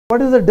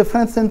What is the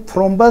difference in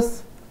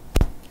thrombus?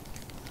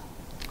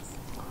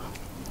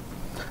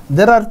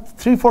 There are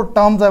 3-4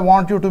 terms I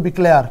want you to be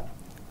clear.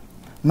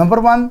 Number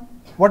one,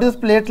 what is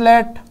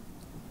platelet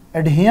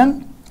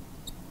adhesion?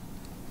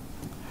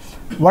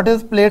 What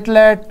is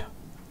platelet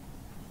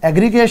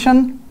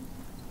aggregation?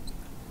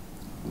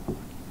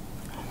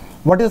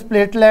 What is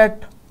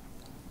platelet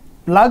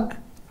plug?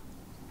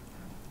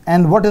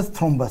 And what is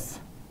thrombus?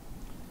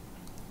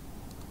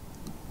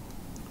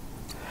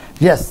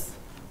 Yes,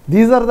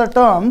 these are the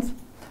terms.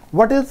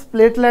 What is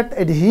platelet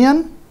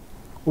adhesion?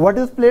 What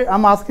is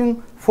I'm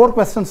asking 4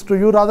 questions to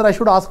you, rather I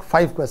should ask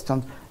 5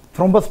 questions.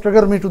 Thrombus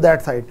trigger me to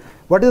that side.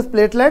 What is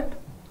platelet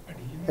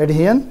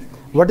adhesion?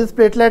 What is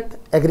platelet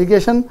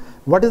aggregation?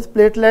 What is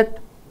platelet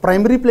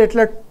primary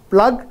platelet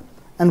plug?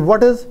 And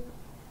what is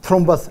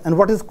thrombus? And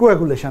what is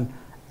coagulation?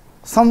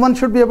 Someone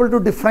should be able to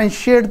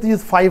differentiate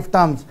these 5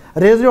 terms.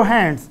 Raise your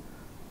hands.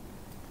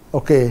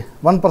 Okay,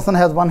 one person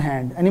has 1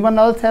 hand. Anyone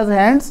else has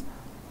hands?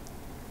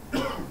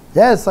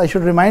 Yes, I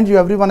should remind you,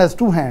 everyone has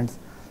 2 hands.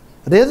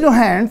 Raise your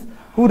hands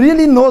who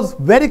really knows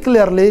very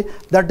clearly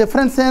the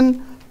difference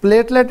in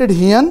platelet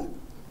adhesion,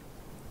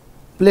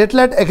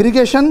 platelet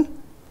aggregation,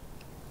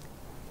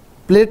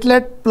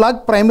 platelet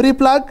plug, primary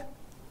plug,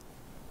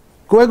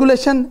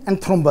 coagulation, and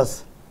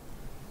thrombus.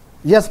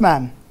 Yes,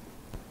 ma'am.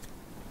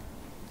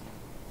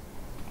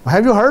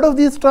 Have you heard of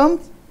these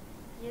terms?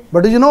 Yes.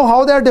 But do you know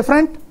how they are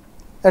different?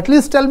 At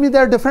least tell me they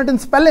are different in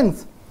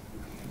spellings.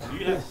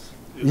 Yes.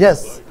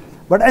 Yes.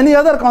 But any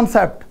other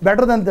concept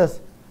better than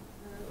this?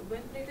 When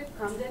platelet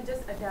comes and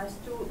just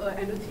attached to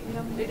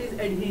endothelium, it is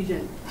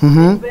adhesion.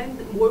 Mm-hmm. When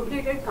more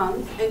platelet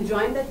comes and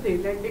join that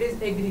platelet, it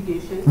is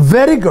aggregation.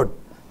 Very good.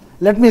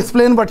 Let me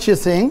explain what she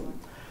is saying.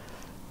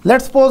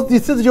 Let's suppose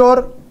this is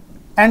your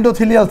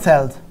endothelial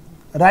cells,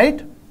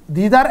 right?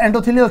 These are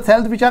endothelial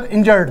cells which are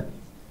injured.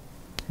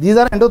 These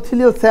are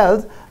endothelial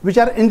cells which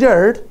are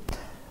injured.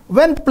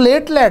 When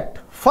platelet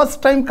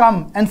first time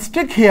come and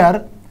stick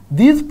here,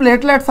 these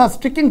platelets are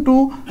sticking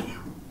to,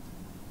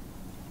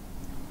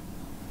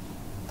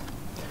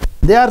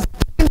 they are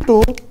sticking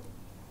to,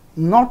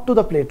 not to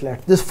the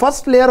platelet. This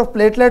first layer of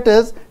platelet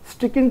is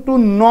sticking to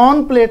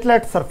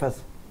non-platelet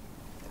surface.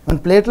 When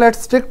platelets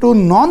stick to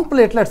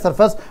non-platelet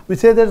surface, we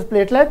say there is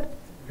platelet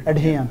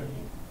adhesion.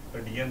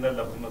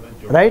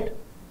 Right?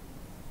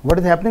 What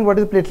is happening? What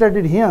is platelet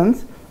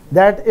adhesions?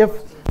 That if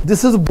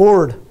this is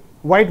board,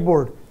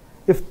 whiteboard,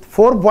 if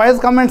 4 boys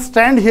come and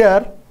stand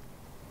here,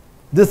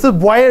 this is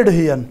boy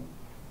adhesion,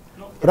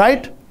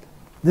 right?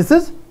 This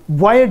is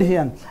boy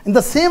adhesion. In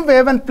the same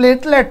way, when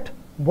platelet,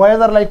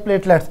 boys are like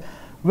platelets.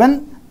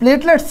 When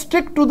platelets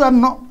stick to the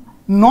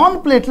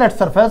non-platelet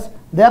surface,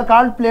 they are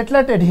called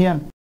platelet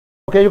adhesion.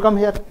 Okay, you come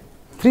here.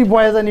 3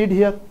 boys I need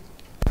here.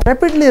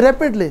 Rapidly,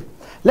 rapidly.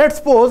 Let's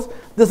suppose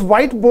this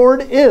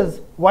whiteboard is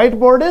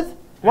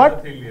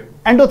what?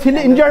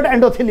 Endothelium, injured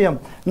endothelium.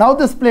 Now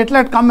this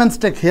platelet come and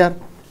stick here.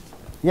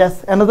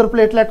 Yes, another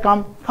platelet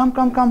come.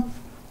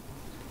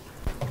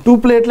 2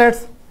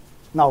 platelets.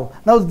 Now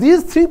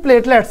these 3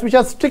 platelets which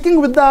are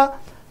sticking with the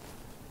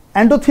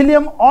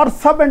endothelium or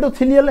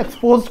subendothelial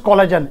exposed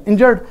collagen,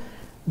 injured,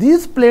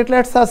 these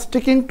platelets are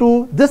sticking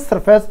to this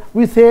surface.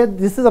 We say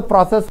this is a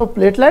process of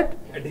platelet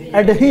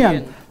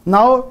adhesion.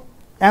 Now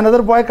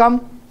another boy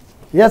come.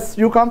 Yes,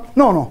 you come.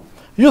 No,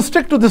 you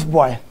stick to this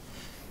boy.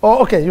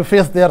 Oh, okay, you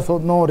face there, so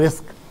no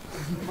risk.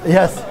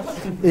 Yes,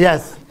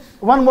 yes.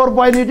 One more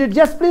boy needed.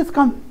 Yes, please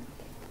come.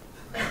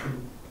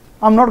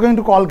 I'm not going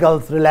to call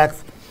girls.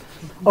 Relax.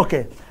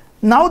 Okay.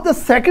 Now the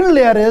second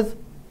layer is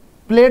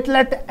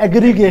platelet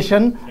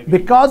aggregation,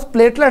 because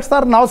platelets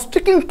are now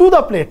sticking to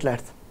the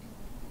platelets.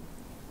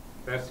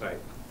 That's right.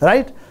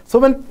 Right? So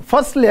when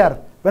first layer,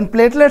 when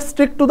platelets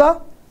stick to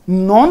the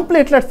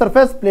non-platelet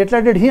surface,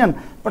 platelet adhesion.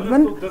 But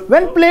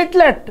when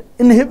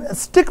platelet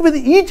stick with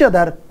each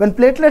other, when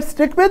platelets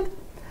stick with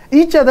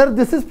each other,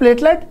 this is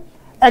platelet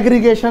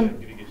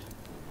aggregation.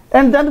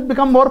 And then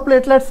become more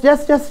platelets.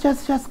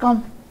 Yes,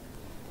 come.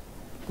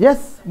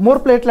 Yes, more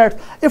platelets.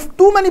 If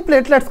too many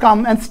platelets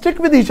come and stick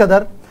with each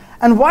other,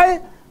 and why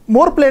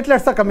more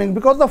platelets are coming?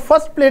 Because the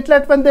first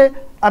platelet, when they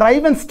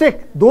arrive and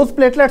stick, those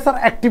platelets are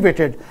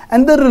activated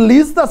and they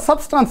release the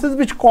substances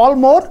which call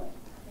more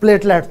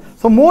platelets.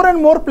 So more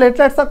and more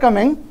platelets are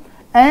coming,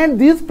 and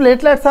these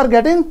platelets are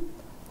getting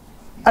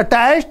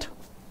attached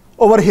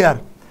over here.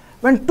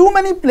 When too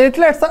many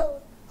platelets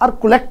are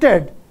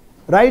collected,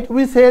 right,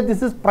 we say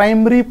this is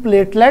primary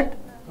platelet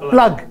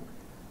plug,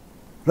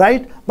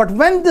 right? But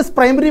when this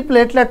primary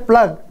platelet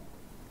plug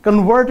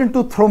convert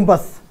into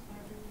thrombus,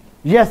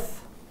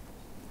 yes.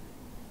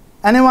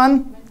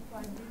 Anyone?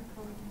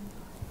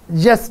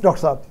 Yes,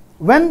 Dr. Saab.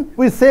 When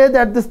we say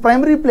that this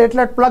primary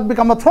platelet plug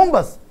become a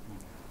thrombus,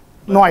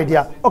 no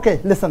idea. Okay,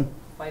 listen.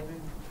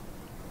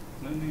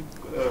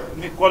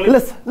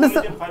 Listen.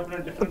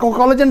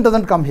 Collagen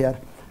doesn't come here.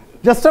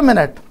 Just a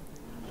minute.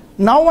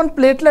 Now when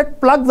platelet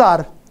plugs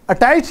are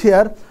attached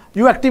here,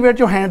 you activate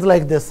your hands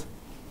like this.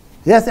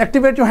 Yes,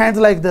 activate your hands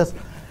like this.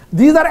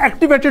 These are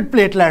activated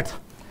platelets.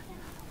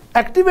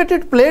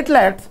 Activated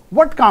platelets,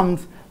 what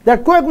comes?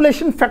 That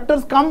coagulation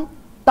factors come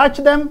touch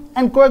them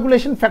and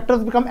coagulation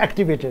factors become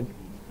activated.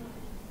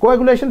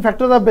 Coagulation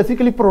factors are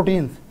basically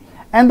proteins.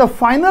 And the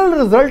final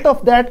result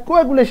of that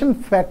coagulation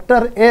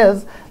factor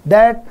is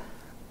that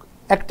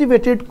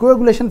activated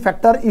coagulation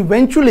factor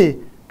eventually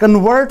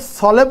converts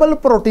soluble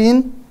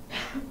protein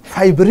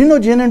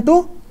fibrinogen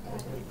into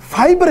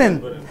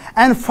fibrin.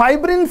 And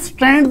fibrin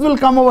strands will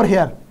come over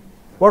here.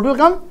 What will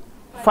come?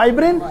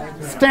 Fibrin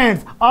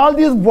strands. All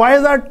these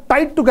boys are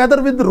tied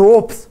together with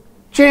ropes,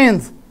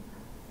 chains.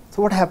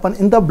 So what happened?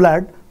 In the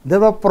blood, there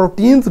were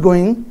proteins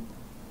going,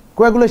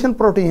 coagulation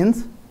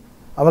proteins.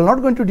 I will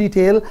not go into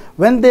detail.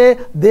 When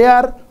they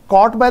are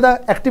caught by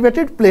the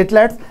activated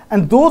platelets,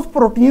 and those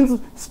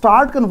proteins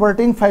start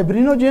converting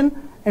fibrinogen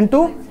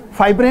into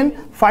fibrin.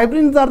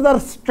 Fibrins are the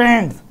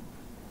strands.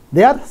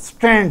 They are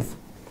strands.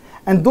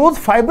 And those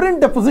fibrin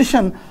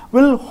deposition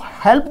will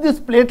help these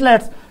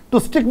platelets to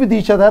stick with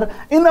each other.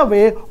 In a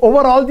way,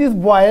 over all these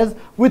boys,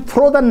 we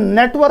throw the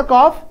net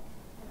of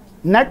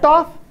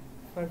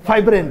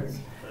fibrin.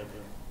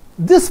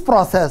 This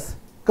process,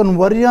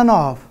 conversion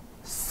of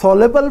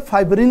soluble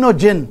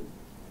fibrinogen,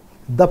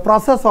 the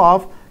process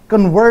of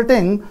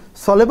converting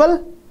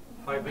soluble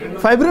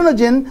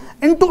fibrinogen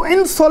into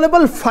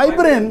insoluble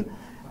fibrin,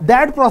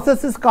 that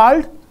process is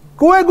called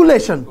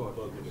coagulation.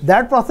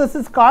 That process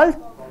is called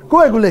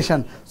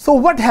coagulation. So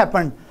what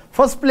happened?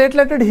 First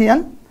platelet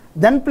adhesion,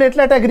 then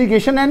platelet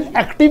aggregation and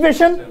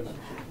activation,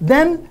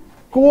 then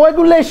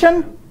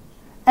coagulation,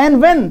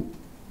 and when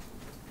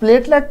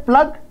platelet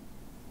plug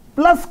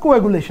plus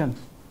coagulation,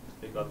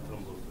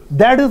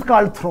 that is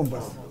called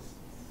thrombus.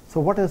 So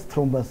what is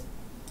thrombus?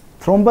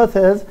 Thrombus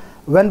is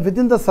when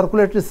within the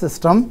circulatory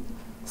system,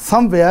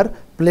 somewhere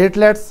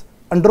platelets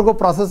undergo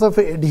process of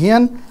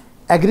adhesion,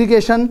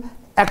 aggregation,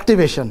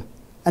 activation,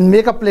 and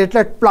make a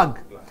platelet plug.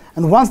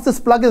 And once this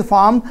plug is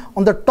formed,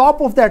 on the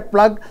top of that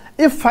plug,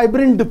 if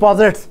fibrin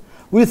deposits,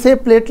 we say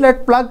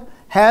platelet plug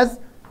has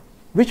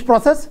which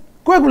process?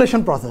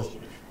 Coagulation process.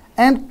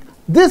 And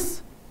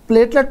this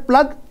platelet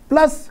plug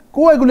plus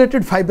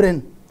coagulated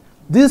fibrin,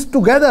 these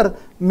together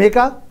make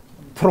a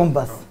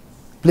thrombus.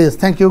 Please,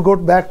 thank you. Go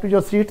back to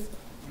your seats.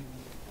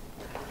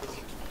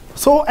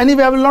 So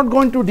anyway, I will not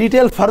go into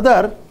detail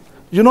further.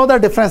 You know the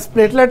difference.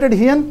 Platelet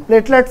adhesion,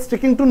 platelet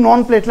sticking to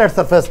non-platelet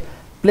surface.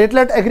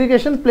 Platelet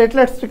aggregation,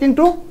 platelet sticking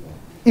to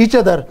each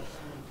other.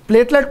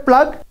 Platelet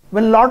plug,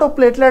 when lot of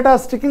platelet are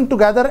sticking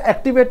together,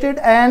 activated,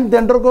 and they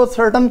undergo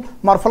certain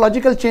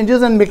morphological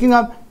changes and making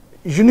a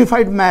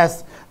unified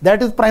mass.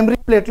 That is primary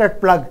platelet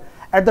plug.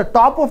 At the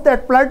top of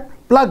that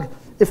plug,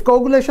 if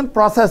coagulation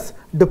process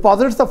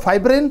deposits the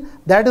fibrin,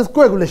 that is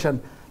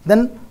coagulation.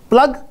 Then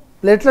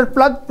platelet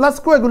plug plus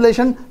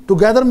coagulation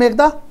together make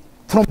the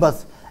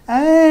thrombus.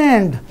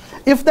 And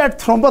if that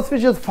thrombus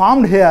which is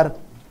formed here,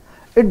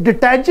 it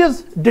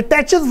detaches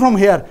from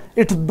here,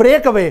 it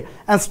break away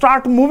and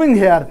start moving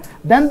here,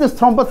 then this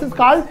thrombus is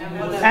called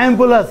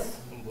embolus.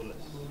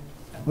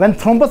 When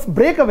thrombus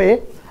break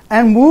away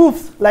and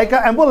moves like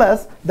an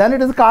embolus, then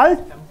it is called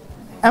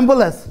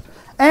embolus.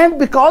 And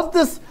because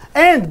this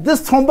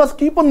thrombus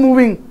keep on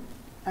moving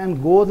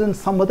and goes in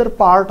some other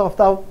part of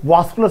the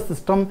vascular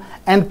system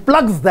and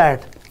plugs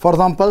that. For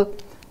example,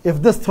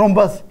 if this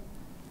thrombus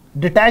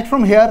detached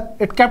from here,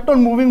 it kept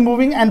on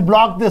moving and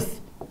blocked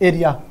this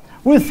area.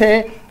 We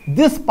say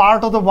this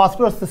part of the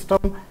vascular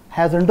system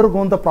has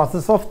undergone the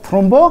process of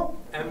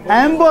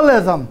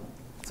thromboembolism.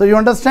 So you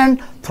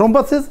understand,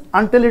 thrombus is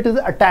until it is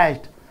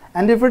attached,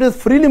 and if it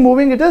is freely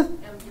moving, it is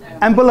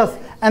embolus.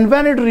 And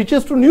when it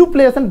reaches to new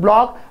place and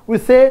block, we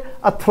say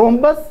a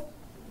thrombus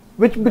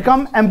which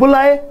become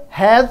emboli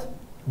has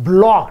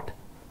blocked.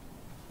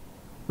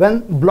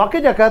 When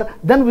blockage occur,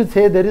 then we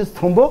say there is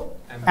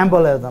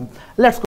thromboembolism. Let's go.